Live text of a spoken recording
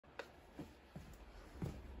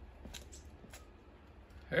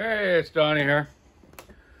Hey, it's Donny here.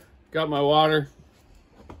 Got my water.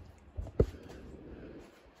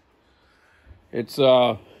 It's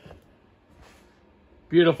a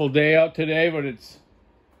beautiful day out today, but it's,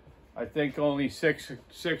 I think, only 6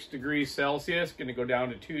 degrees Celsius. Going to go down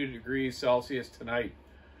to 2 degrees Celsius tonight.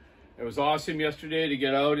 It was awesome yesterday to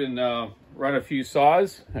get out and run a few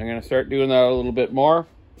saws. I'm going to start doing that a little bit more.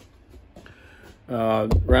 Ran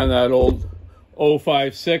that old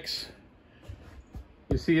 056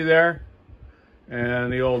 you see there,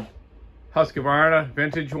 and the old Husqvarna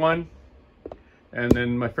vintage one, and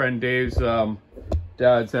then my friend Dave's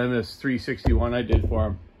dad's MS 361 I did for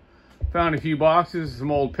him. Found a few boxes,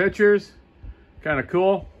 some old pictures, kind of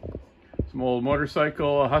cool. Some old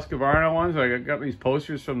motorcycle Husqvarna ones. I got these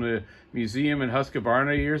posters from the museum in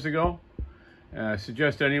Husqvarna years ago. I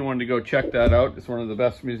suggest anyone to go check that out. It's one of the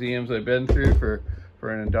best museums I've been through for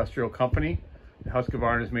an industrial company.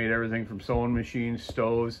 Husqvarna's made everything from sewing machines,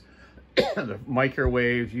 stoves, the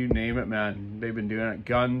microwaves, you name it, man. They've been doing it.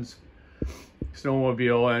 Guns,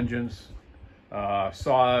 snowmobile engines,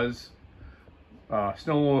 saws,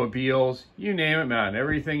 snowmobiles, you name it, man.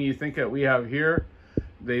 Everything you think that we have here,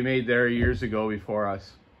 they made there years ago before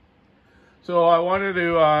us. So I wanted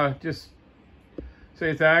to just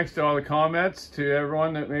say thanks to all the comments, to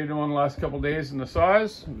everyone that made one the last couple days in the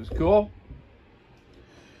saws. It was cool.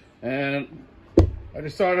 And I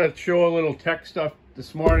just thought I'd show a little tech stuff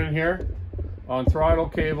this morning here on throttle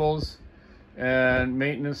cables and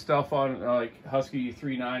maintenance stuff on like Husky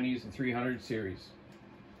 390s and 300 series.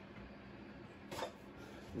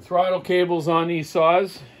 The throttle cables on these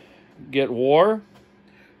saws get wore,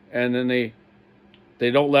 and then they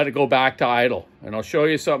don't let it go back to idle. And I'll show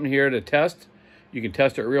you something here to test. You can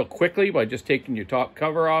test it real quickly by just taking your top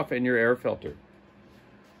cover off and your air filter.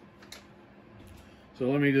 So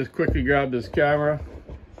let me just quickly grab this camera.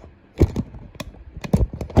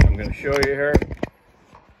 I'm going to show you here.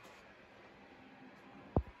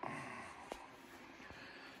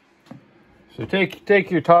 So take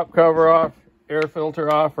your top cover off, air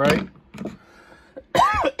filter off, right?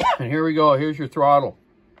 And here we go. Here's your throttle.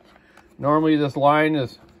 Normally this line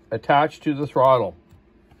is attached to the throttle.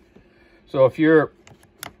 So if your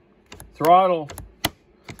throttle,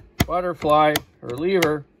 butterfly, or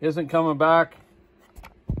lever isn't coming back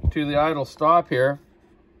to the idle stop here,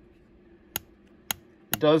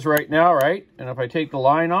 it does right now, right? And if I take the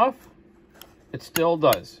line off, it still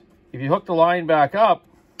does. If you hook the line back up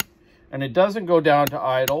and it doesn't go down to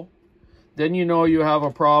idle, then you know you have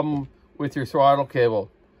a problem with your throttle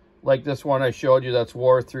cable. Like this one I showed you that's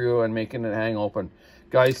wore through and making it hang open.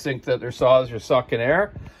 Guys think that their saws are sucking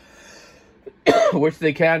air, which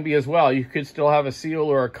they can be as well. You could still have a seal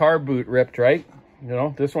or a carb boot ripped, right? You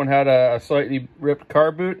know, this one had a slightly ripped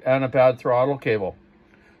carb boot and a bad throttle cable.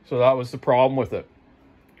 So that was the problem with it.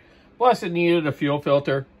 Plus it needed a fuel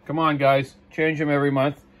filter. Come on, guys, change them every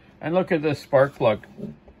month. And look at this spark plug.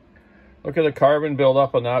 Look at the carbon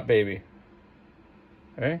buildup on that baby.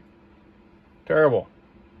 Okay? Terrible.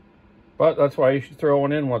 But that's why you should throw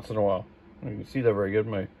one in once in a while. You can see that very good.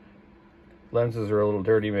 My lenses are a little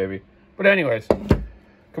dirty maybe. But anyways,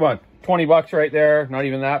 come on. 20 bucks right there. Not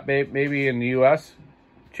even that, maybe in the US.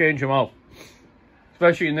 Change them out.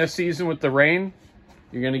 Especially in this season with the rain.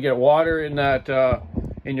 You're going to get water in that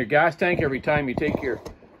in your gas tank every time you take your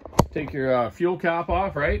fuel cap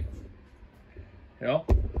off, right? You know,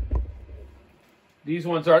 these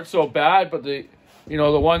ones aren't so bad, but the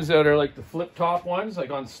ones that are like the flip top ones, like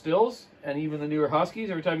on stills, and even the newer Huskies,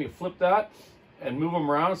 every time you flip that and move them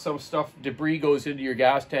around, some debris goes into your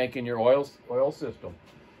gas tank and your oil system.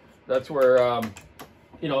 That's where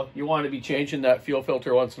you want to be changing that fuel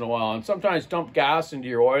filter once in a while. And sometimes dump gas into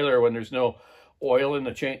your oiler when there's no oil in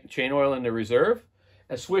the chain oil in the reserve,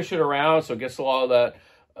 and swish it around so it gets a lot of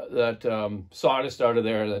that sawdust out of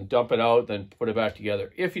there, and then dump it out, then put it back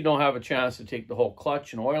together. If you don't have a chance to take the whole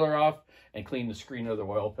clutch and oiler off and clean the screen of the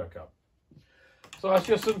oil pickup. So that's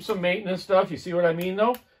just some maintenance stuff. You see what I mean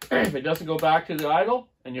though? If it doesn't go back to the idle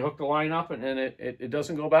and you hook the line up and it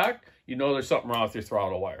doesn't go back, you know there's something wrong with your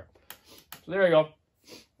throttle wire. So there you go.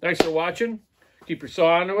 Thanks for watching. Keep your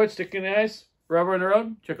saw on the wood, stick in the ice, rubber in the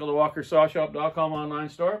road. Check out the walkersawshop.com online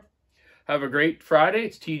store. Have a great Friday.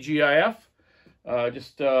 It's TGIF.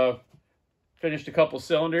 Just finished a couple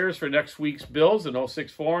cylinders for next week's builds, an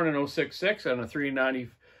 064 and an 066 and a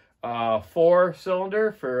 394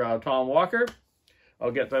 cylinder for Tom Walker. I'll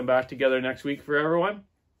get them back together next week for everyone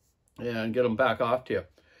and get them back off to you.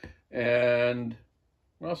 And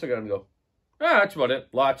what else I got to go? That's about it.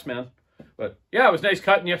 Lots, man. But yeah, it was nice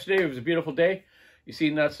cutting yesterday. It was a beautiful day. You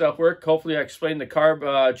seen that stuff work. Hopefully I explained the carb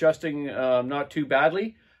adjusting not too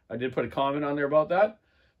badly. I did put a comment on there about that.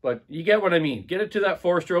 But you get what I mean. Get it to that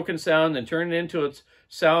 4-stroking sound and turn it into it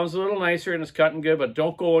sounds a little nicer and it's cutting good, but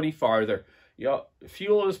don't go any farther. You know,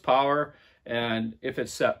 fuel is power, and if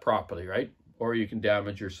it's set properly, right? Or you can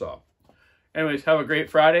damage your saw. Anyways, have a great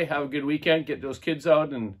Friday. Have a good weekend. Get those kids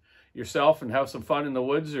out and yourself and have some fun in the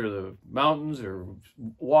woods or the mountains or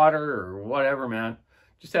water or whatever, man.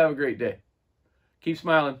 Just have a great day. Keep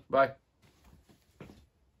smiling. Bye.